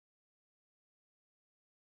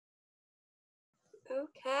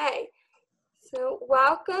Okay, so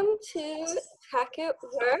welcome to Tech at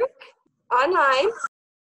Work online.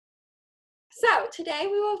 So today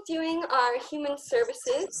we will be doing our Human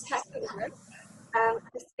Services Tech at Work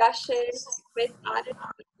discussion with Aden,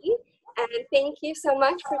 and thank you so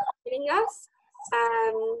much for joining us.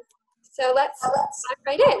 So let's dive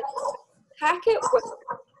right in. Tech at Work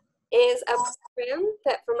is a program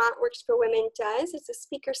that Vermont Works for Women does. It's a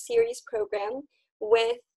speaker series program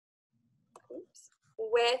with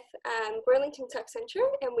Burlington Tech Center,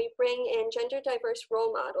 and we bring in gender diverse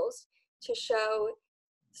role models to show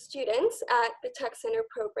students at the Tech Center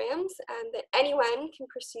programs that anyone can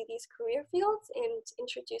pursue these career fields and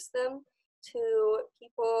introduce them to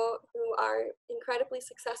people who are incredibly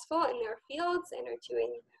successful in their fields and are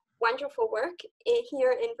doing wonderful work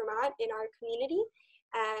here in Vermont in our community.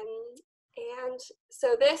 And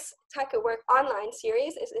so this Tech at Work online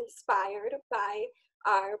series is inspired by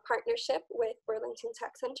our partnership with Burlington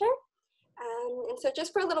Tech Center. And so just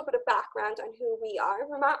for a little bit of background on who we are,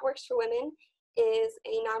 Vermont Works for Women is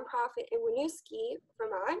a nonprofit in Winooski,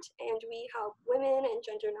 Vermont, and we help women and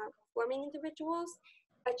gender nonconforming individuals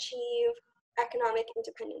achieve economic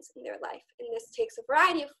independence in their life. And this takes a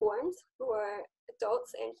variety of forms for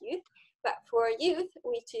adults and youth. But for youth,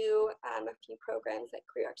 we do a few programs like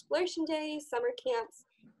career exploration days, summer camps,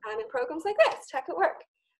 and programs like this, Tech at Work.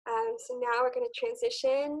 So now we're going to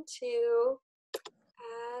transition to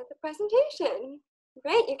the presentation.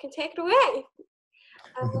 Great, you can take it away.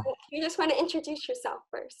 You just want to introduce yourself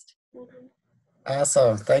first.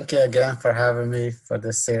 Awesome. Thank you again for having me for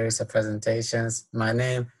this series of presentations. My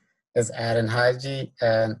name is Aden Haji,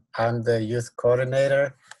 and I'm the youth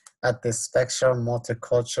coordinator at the Spectrum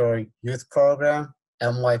Multicultural Youth Program,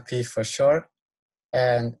 MYP for short.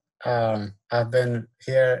 And I've been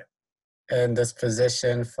here in this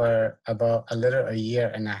position for about a year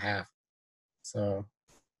and a half. So,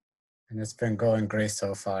 and it's been going great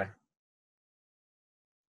so far.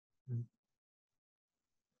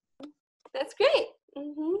 That's great.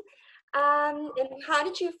 And how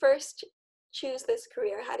did you first choose this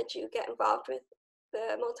career? How did you get involved with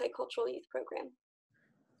the Multicultural Youth Program?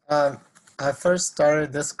 I first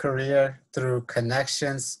started this career through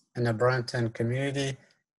connections in the Burlington community.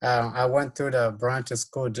 I went through the Burlington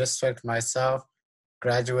School District myself,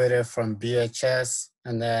 graduated from BHS,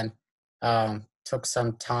 and then took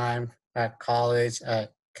some time at college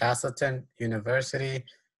at Castleton University,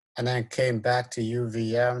 and then came back to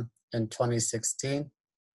UVM in 2016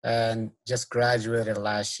 and just graduated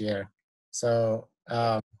last year. So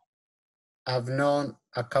I've known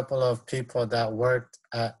a couple of people that worked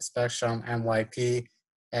at Spectrum MYP,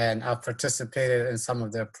 and I've participated in some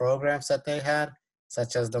of their programs that they had,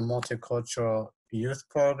 such as the Multicultural Youth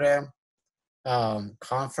Program,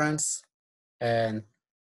 conference, and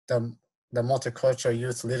the Multicultural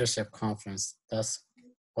Youth Leadership Conference. That's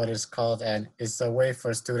what it's called, and it's a way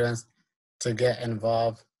for students to get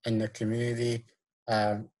involved in the community.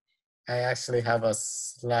 I actually have a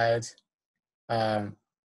slide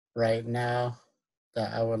right now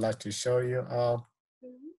that I would like to show you all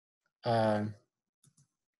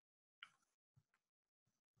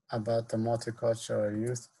about the Multicultural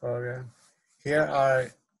Youth Program. Here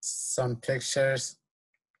are some pictures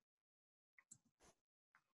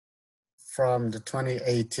from the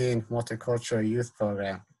 2018 Multicultural Youth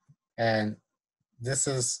Program. And this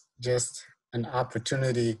is just an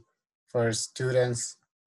opportunity for students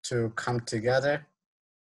to come together.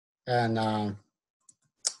 And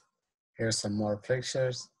here's some more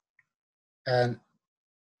pictures. And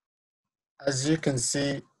as you can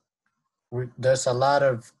see, there's a lot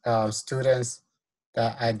of students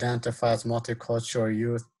that identify as multicultural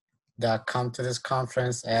youth that come to this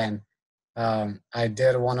conference. And I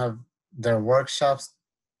did one of their workshops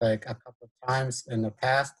like a couple of times in the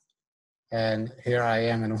past. And here I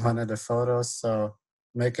am in one of the photos. So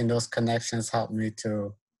making those connections helped me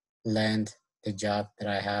to land the job that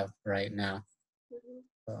I have right now.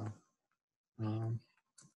 So,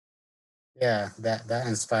 yeah, that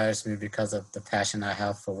inspires me because of the passion I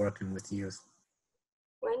have for working with youth.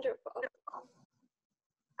 Wonderful.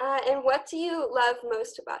 And what do you love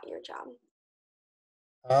most about your job?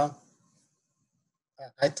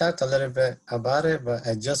 I talked a little bit about it, but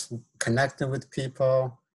I just connecting with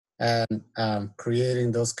people and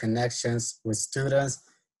creating those connections with students.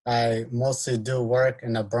 I mostly do work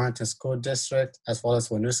in the Burlington School District as well as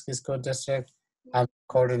Winooski School District. I'm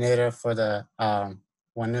coordinator for the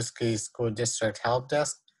Winooski School District Help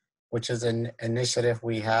Desk, which is an initiative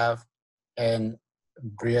we have in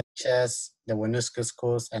BHS, the Winooski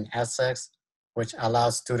schools, and Essex, which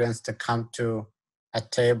allows students to come to a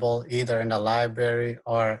table either in the library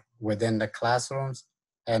or within the classrooms,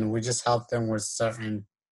 and we just help them with certain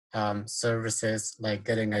services like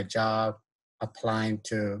getting a job, applying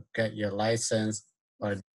to get your license,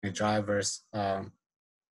 or a driver's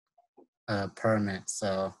permit.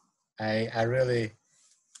 So I really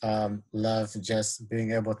love just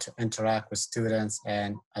being able to interact with students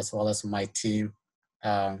and as well as my team.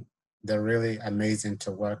 Um, they're really amazing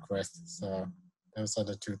to work with. So those are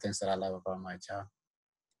the two things that I love about my job.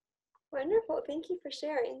 Wonderful. Thank you for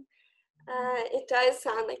sharing. It does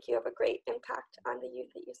sound like you have a great impact on the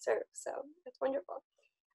youth that you serve. So that's wonderful.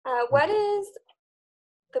 What is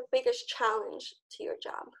the biggest challenge to your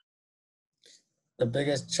job? The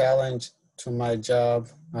biggest challenge to my job,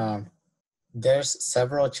 there's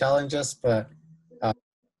several challenges, but uh,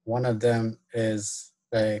 one of them is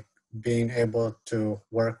like being able to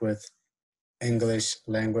work with English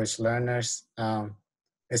language learners.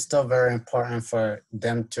 It's still very important for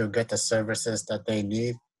them to get the services that they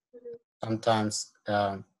need. Sometimes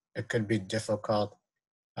it could be difficult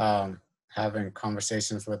having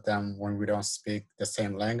conversations with them when we don't speak the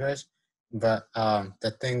same language. But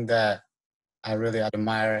the thing that I really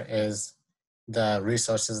admire is the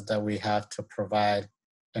resources that we have to provide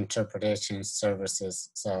interpretation services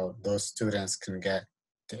so those students can get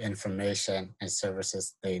the information and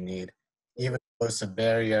services they need. Even though it's a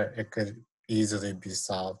barrier, it could easily be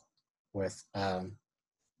solved with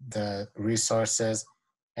the resources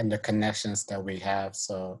and the connections that we have.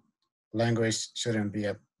 So language shouldn't be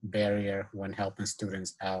a barrier when helping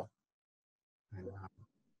students out. And,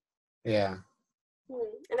 yeah.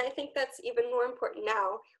 And I think that's even more important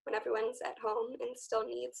now when everyone's at home and still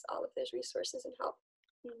needs all of those resources and help.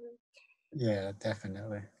 Yeah,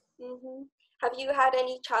 definitely. Have you had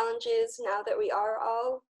any challenges now that we are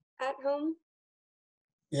all at home?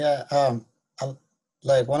 Yeah,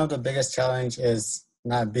 like one of the biggest challenge is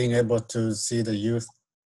not being able to see the youth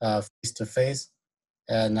face to face.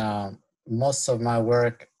 And most of my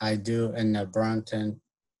work I do in the Burlington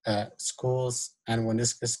schools and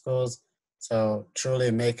Winisca schools. So truly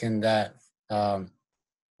making that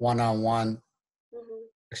one-on-one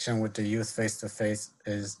action with the youth face to face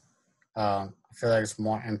is, I feel like it's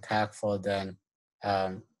more impactful than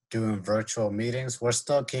doing virtual meetings. We're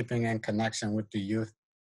still keeping in connection with the youth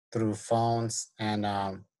through phones and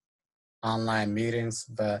online meetings,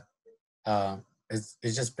 but it's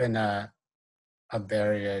just been a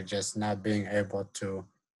barrier, just not being able to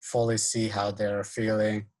fully see how they're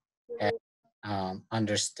feeling and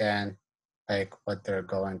understand like what they're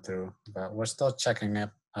going through. But we're still checking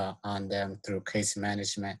up on them through case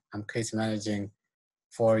management. I'm case managing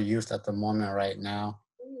 4 youth at the moment right now.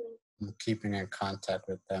 I'm keeping in contact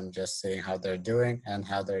with them, just seeing how they're doing and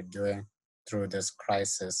how they're doing through this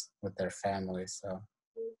crisis with their families. So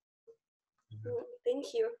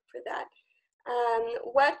Thank you for that.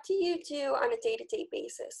 What do you do on a day-to-day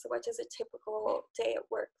basis? What does a typical day at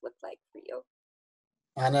work look like for you?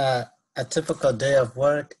 on a typical day of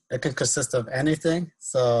work, it can consist of anything.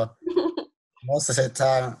 So most of the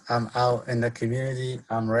time I'm out in the community.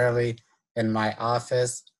 I'm rarely in my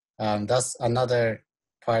office. That's another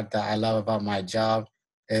part that I love about my job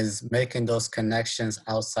is making those connections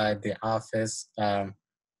outside the office,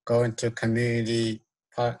 going to community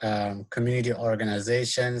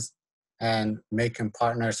organizations and making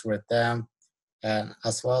partners with them, and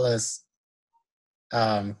as well as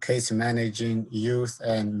case managing youth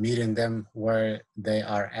and meeting them where they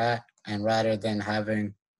are at, and rather than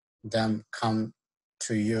having them come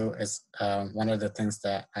to you is one of the things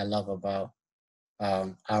that I love about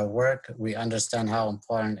our work. We understand how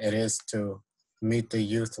important it is to meet the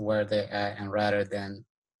youth where they are, and rather than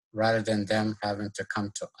them having to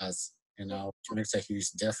come to us, which makes a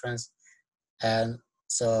huge difference. And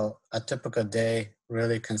so a typical day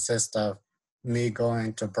really consists of me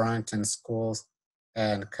going to Burlington schools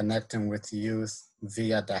and connecting with youth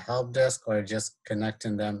via the help desk or just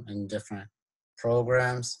connecting them in different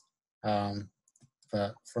programs.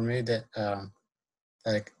 But for me, that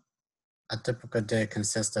like a typical day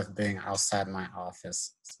consists of being outside my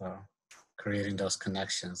office, so creating those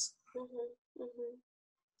connections.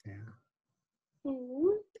 Yeah.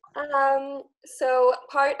 So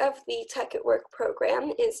part of the Tech at Work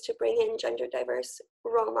program is to bring in gender diverse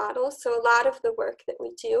role models. So a lot of the work that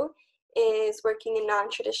we do is working in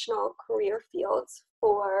non-traditional career fields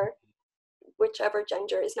for whichever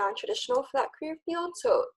gender is non-traditional for that career field.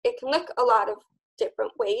 So it can look a lot of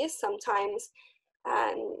different ways. Sometimes,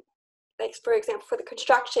 like for example, for the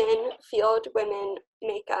construction field, women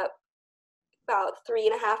make up about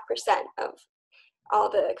 3.5% of all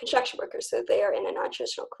the construction workers, so they are in a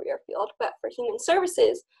non-traditional career field. But for human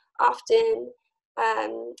services, often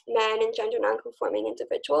men and gender nonconforming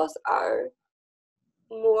individuals are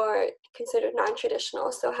more considered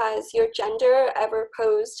non-traditional. So has your gender ever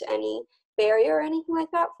posed any barrier or anything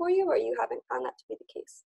like that for you, or you haven't found that to be the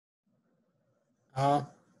case? Uh,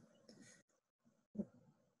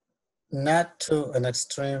 Not to an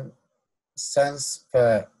extreme sense,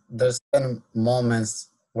 but there's been moments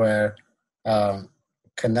where um,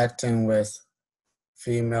 connecting with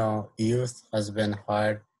female youth has been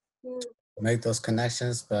hard Mm, to make those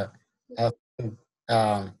connections, but mhm,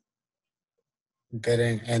 after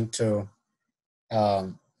getting into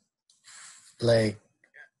um, like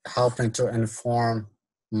helping to inform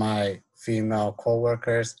my female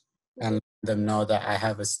coworkers and mhm, let them know that I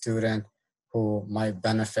have a student who might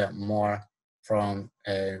benefit more from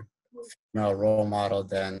a female role model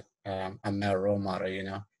than a male role model, you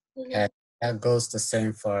know. mhm, And that goes the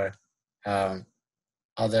same for um,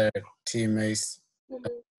 other teammates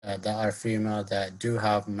mhm, that are female that do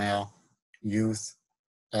have male youth,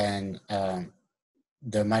 and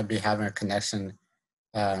they might be having a connection,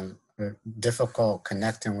 difficult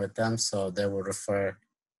connecting with them, so they will refer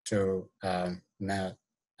to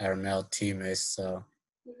our male teammates. So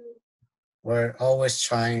mhm, we're always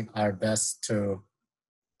trying our best to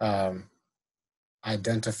um,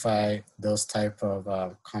 identify those type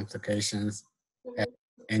of complications and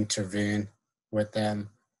mhm, intervene with them.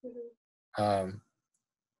 mhm, Um,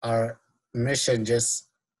 our mission just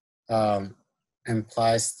um,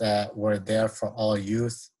 implies that we're there for all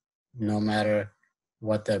youth, no matter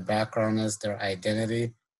what their background is, their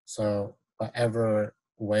identity. So whatever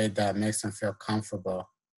way that makes them feel comfortable,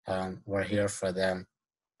 we're here for them,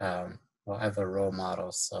 whatever role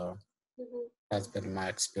models. So mhm. that's been my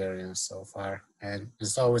experience so far. And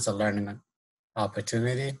it's always a learning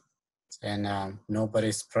opportunity. And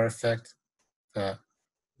nobody's perfect, but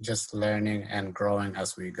just learning and growing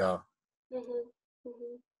as we go. Mhm,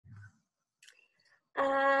 mhm.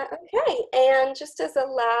 Okay, and just as a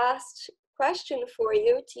last question for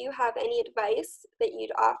you, do you have any advice that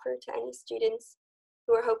you'd offer to any students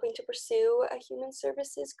who are hoping to pursue a human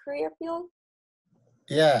services career field?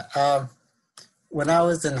 Yeah, when I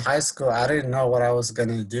was in high school, I didn't know what I was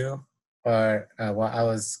gonna do or what I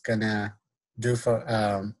was gonna do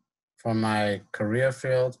for my career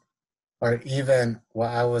field, or even what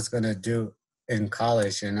I was gonna do in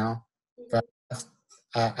college. You know, but Mhm,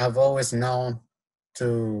 I've always known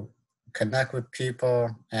to connect with people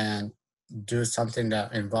and do something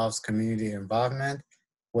that involves community involvement,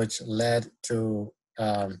 which led to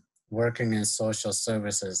working in social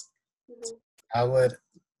services. mhm, I would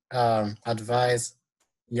advise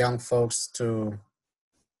young folks to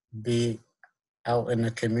be out in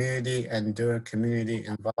the community and doing community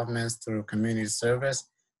involvements through community service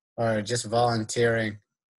or just volunteering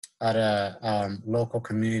at a local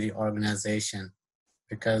community organization,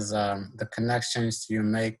 because the connections you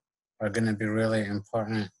make are going to be really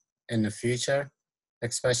important in the future,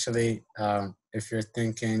 especially if you're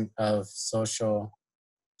thinking of social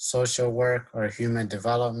work or human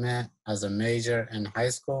development as a major in high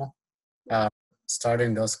school. mhm, uh,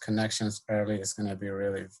 Starting those connections early is going to be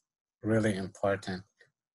really, really important.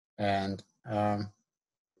 And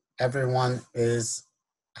everyone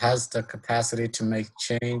has the capacity to make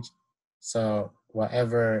change. So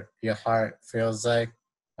whatever your heart feels like,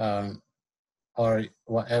 um, or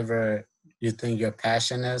whatever you think your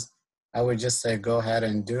passion is, I would just say go ahead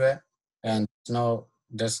and do it. mhm, And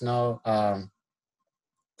there's no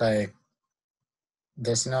like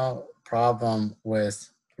there's no problem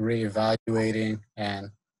with reevaluating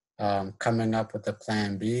and coming up with a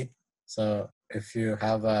plan B. So if you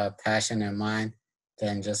have a passion in mind,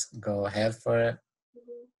 then just go ahead for it.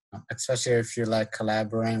 mhm, Especially if you like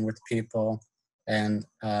collaborating with people and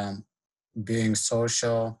being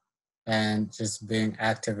social and just being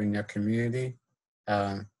active in your community.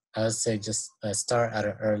 I would say just start at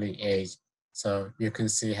an early age so you can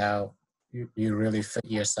see how you really fit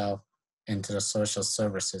yourself into the social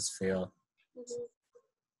services field. mhm,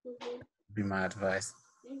 mhm, Be my advice.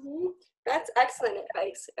 mhm. That's excellent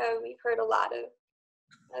advice. We've heard a lot of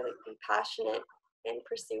like be passionate and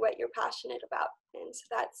pursue what you're passionate about, and so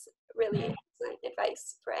that's really excellent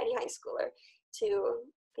advice for any high schooler to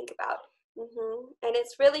think about. And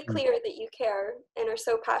it's really clear that you care and are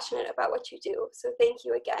so passionate about what you do. So thank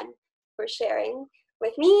you again for sharing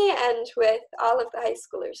with me and with all of the high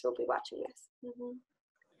schoolers who will be watching this.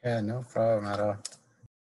 Yeah, no problem at all.